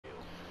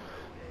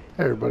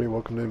Hey everybody,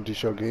 welcome to Empty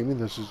Shell Gaming.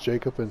 This is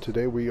Jacob, and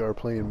today we are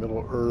playing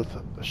Middle Earth: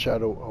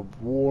 Shadow of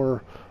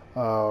War.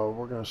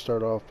 We're going to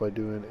start off by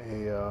doing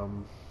a,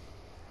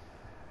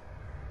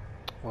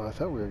 well, I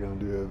thought we were going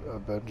to do a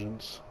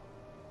vengeance.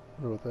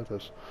 I don't know what that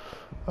is.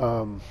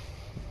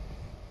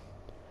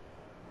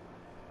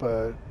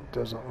 But it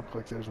doesn't look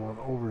like there's one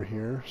over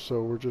here,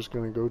 so we're just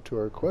going to go to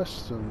our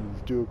quests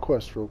and do a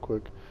quest real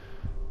quick.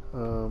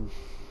 Yeah,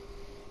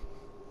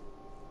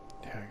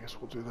 I guess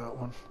we'll do that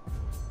one.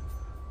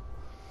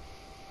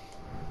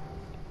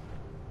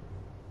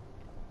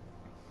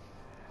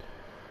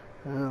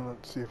 And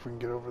let's see if we can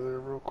get over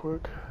there real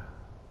quick.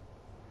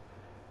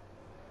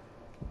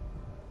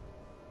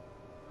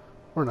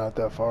 We're not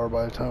that far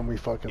by the time we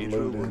fucking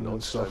load in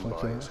and stuff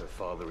like that. Her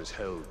father is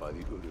held by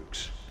the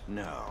Uruks.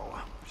 No,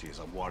 she is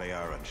a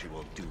warrior and she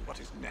will do what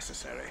is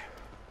necessary.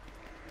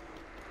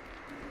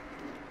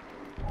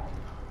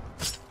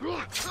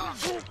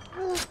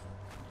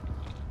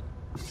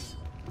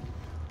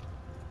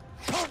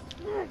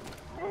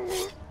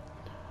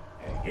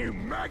 You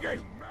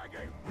maggot!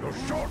 Your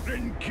shot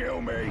didn't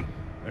kill me,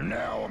 and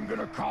now I'm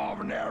gonna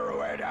carve an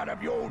arrowhead out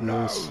of your This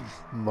nose.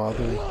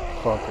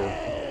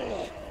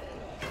 motherfucker.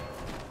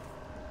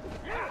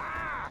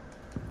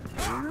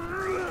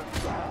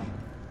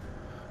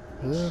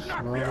 This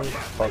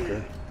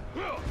motherfucker.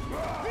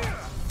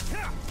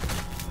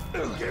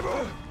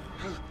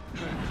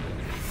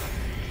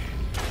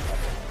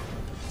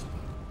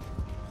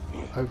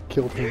 I've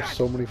killed him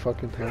so many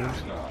fucking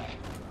times.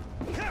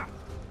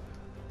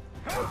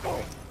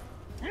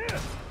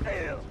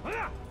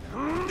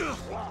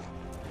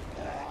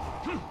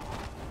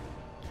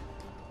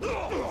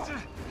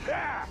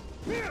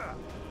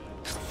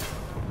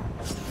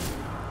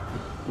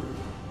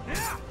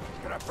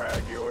 Gonna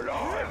bag you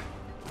alive.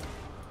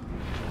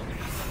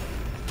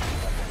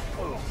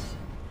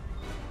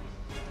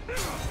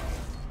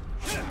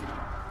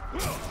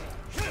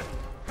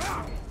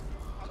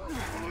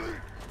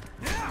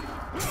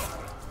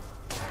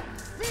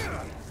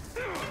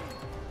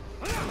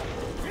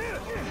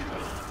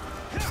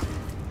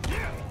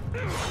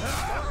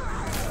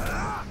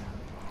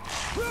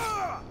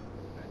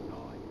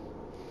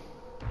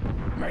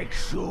 Make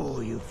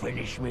sure you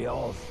finish me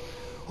off,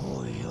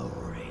 or you'll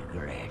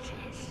regret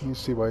it. You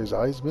see why his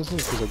eye's missing?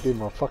 Because I gave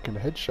him a fucking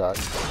headshot.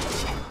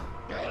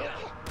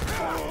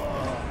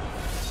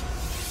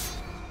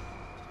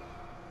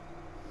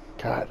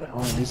 God, the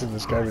only reason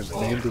this guy was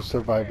named the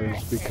Survivor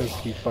is because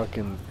he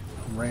fucking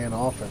ran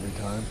off every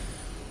time.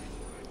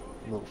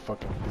 Little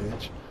fucking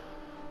bitch.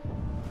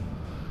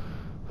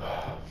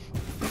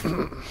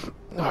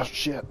 Oh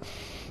shit.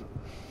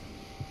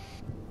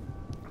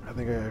 I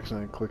think I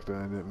accidentally clicked that,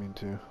 I didn't mean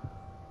to.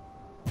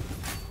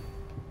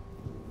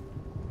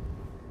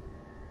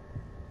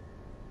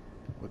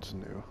 What's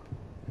new?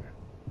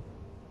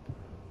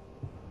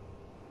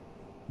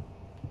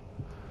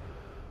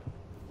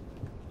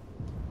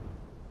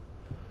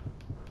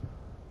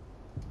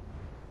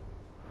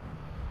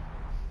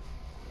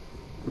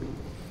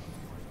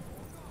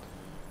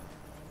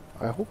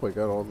 I hope I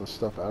got all the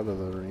stuff out of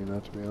the arena,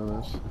 to be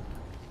honest.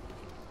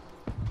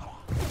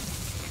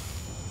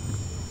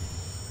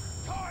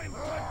 Time to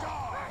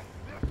die!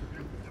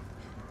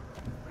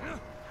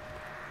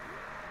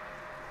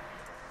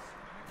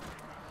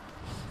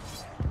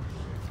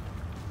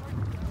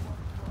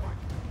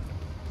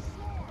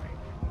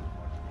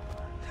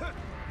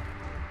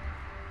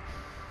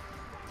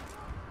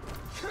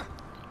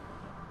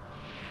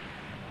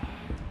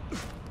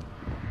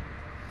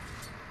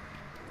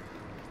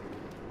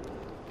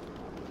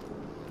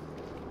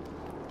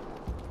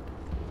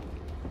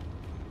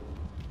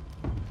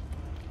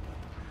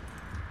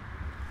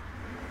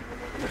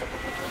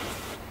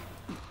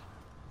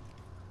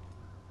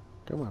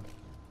 Come on.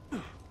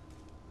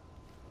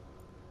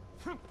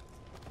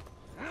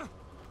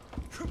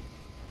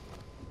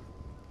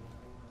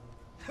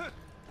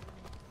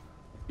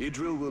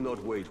 Idril will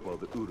not wait while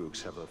the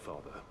Uruks have her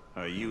father.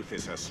 Her youth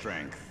is her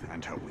strength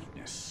and her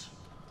weakness.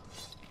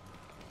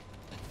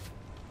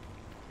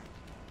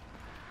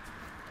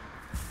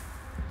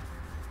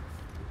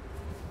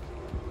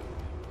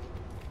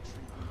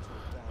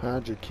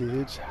 Hide your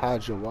kids,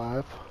 hide your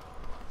wife.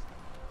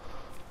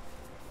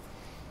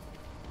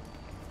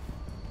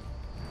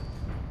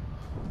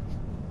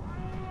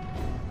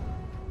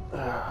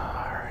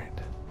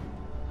 Alright.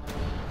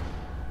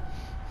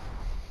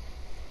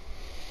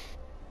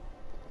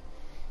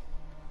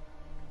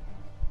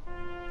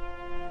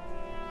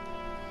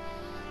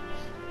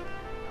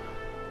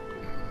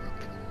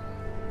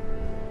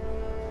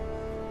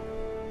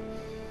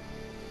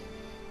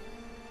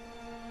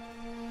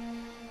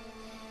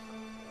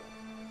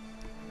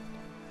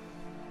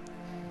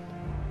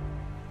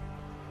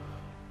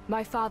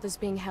 My father's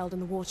being held in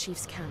the war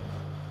chief's camp,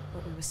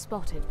 but we were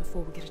spotted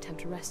before we could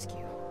attempt a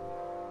rescue.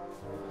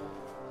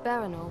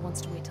 Baranor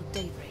wants to wait till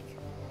daybreak,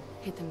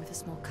 hit them with a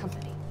small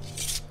company.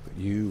 But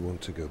you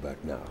want to go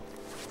back now,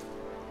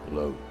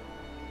 alone.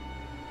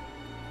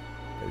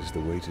 That is the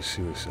way to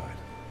suicide.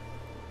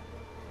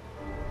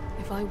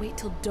 If I wait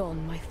till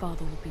dawn, my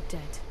father will be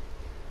dead.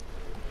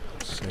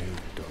 Say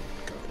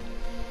don't go.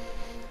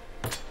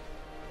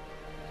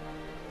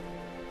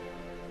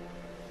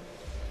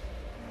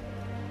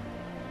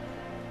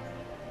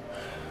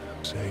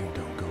 Say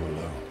don't go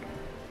alone.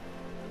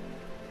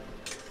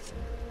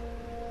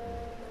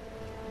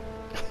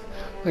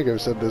 I think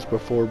I've said this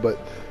before, but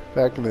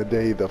back in the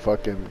day, the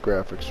fucking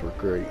graphics were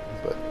great.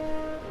 But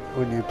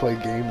when you play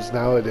games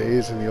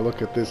nowadays and you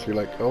look at this, you're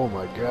like, oh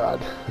my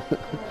god.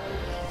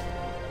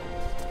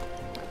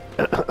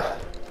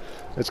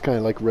 It's kind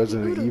of like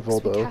Resident Evil,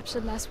 we though.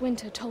 captured last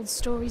winter told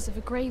stories of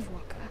a grave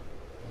walker.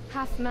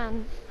 Half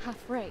man,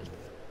 half wraith.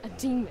 A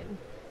demon.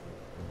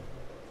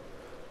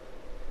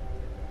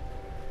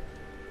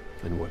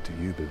 And what do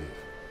you believe?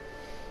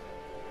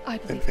 I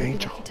believe An we'll be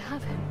angel. lucky to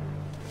have him.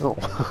 Oh.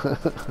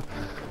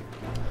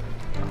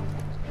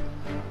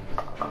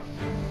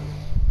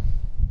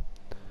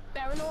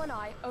 Baranor and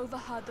I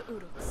overheard the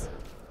Uruks.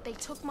 They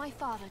took my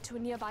father to a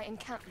nearby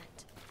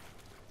encampment.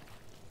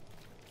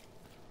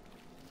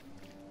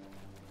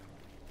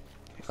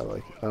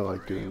 I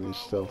like doing these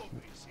stuff.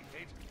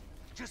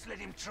 Just let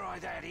him try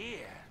that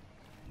here.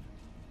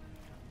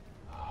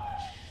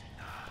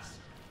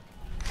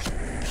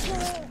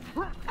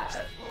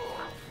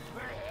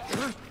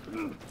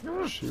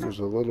 She was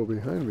a little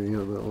behind me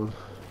on that one.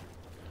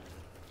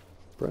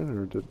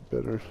 Brenner did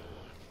better.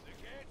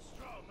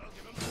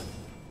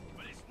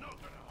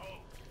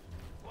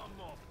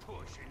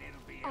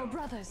 Our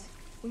brothers,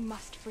 we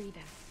must free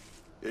them.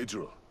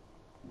 Idril,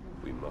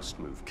 we must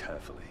move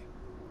carefully.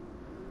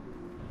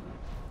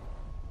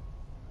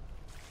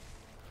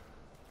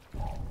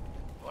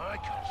 Why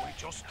can't we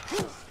just...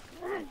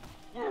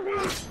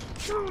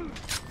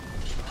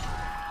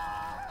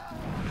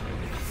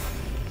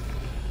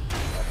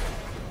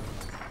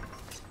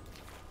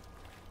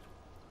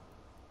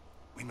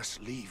 We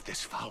must leave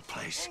this foul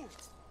place.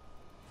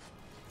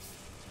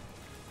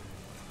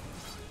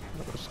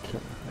 That was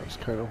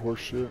kind of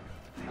horseshit.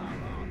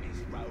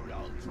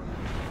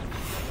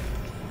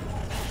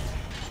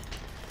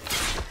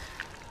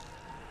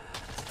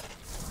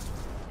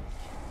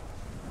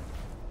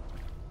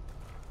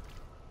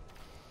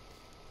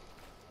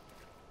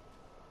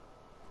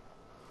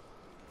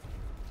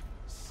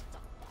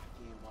 Stuck back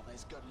here while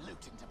there's good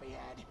looting to be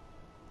had.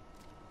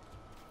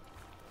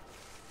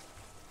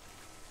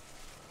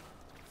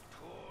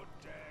 Poor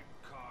Dag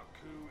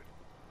Karku.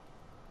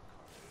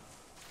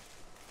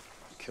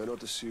 You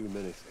cannot assume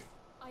anything.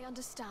 I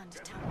understand,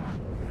 Tam.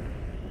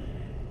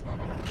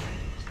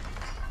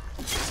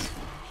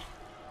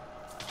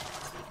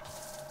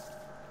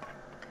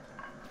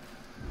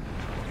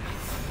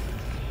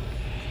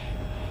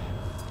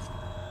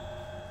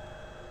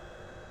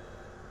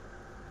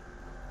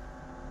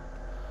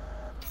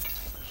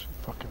 Is she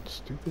fucking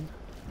stupid?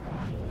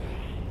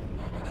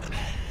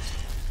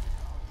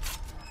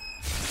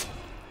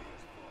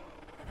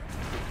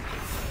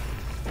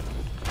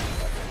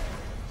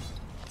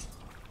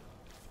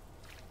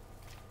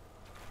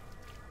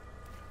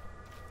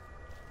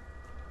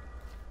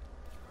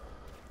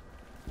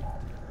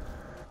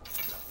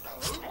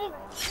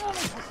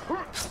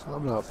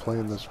 I'm not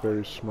playing this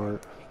very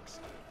smart.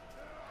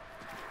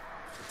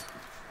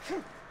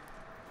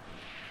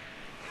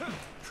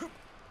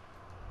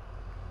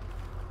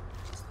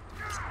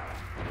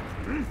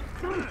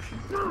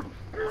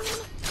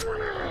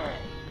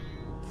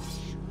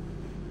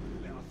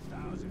 Let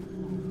 1,000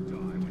 fools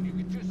die when you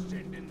can just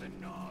send in the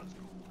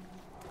Nazgul.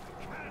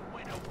 You can't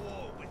win a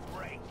war with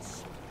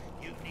wraiths.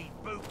 You need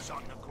boots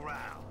on the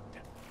ground.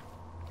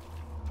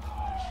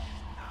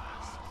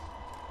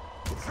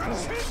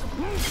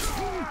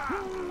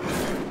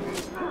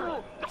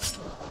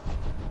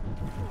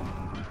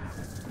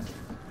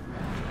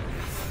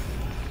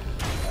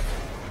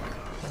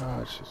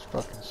 God, she's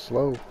fucking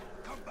slow.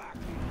 Come back.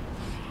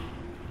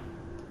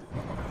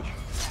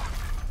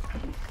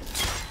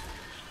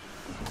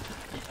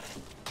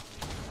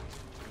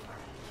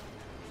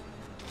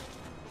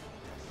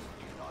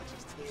 I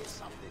just hear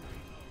something.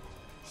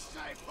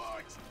 Stay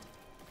put!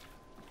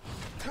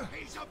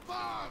 He's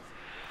above!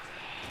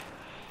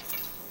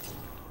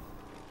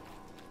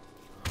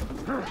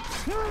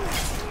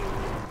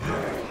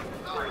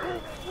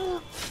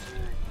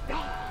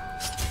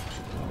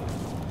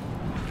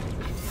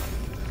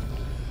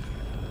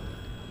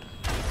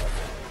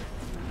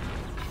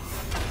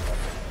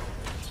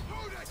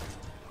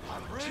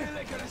 I'm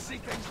really gonna see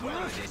things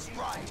well at this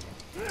rate.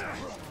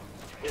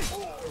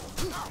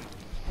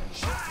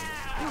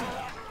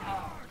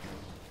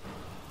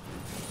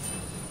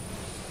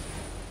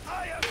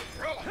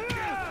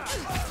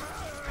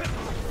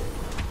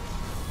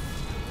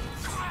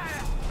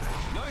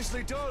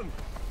 Nicely done!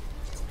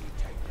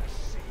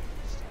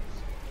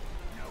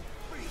 No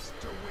beast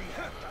do we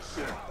have to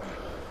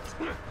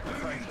swallow.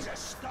 Who needs a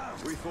stone?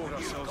 We thought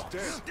ourselves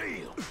dead.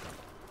 Steel.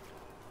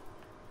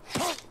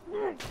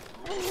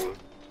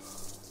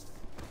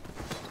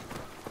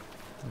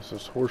 This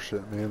is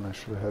horseshit, man. I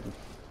should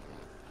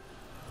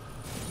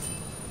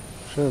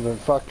have been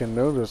fucking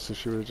noticed if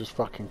she would have just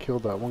fucking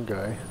killed that one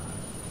guy.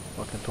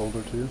 Fucking told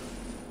her to.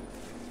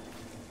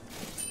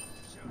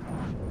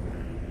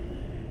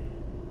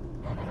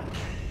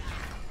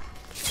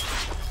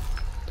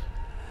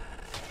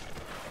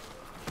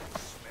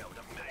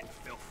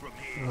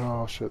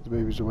 Oh shit, the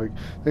baby's awake.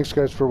 Thanks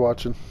guys for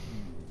watching.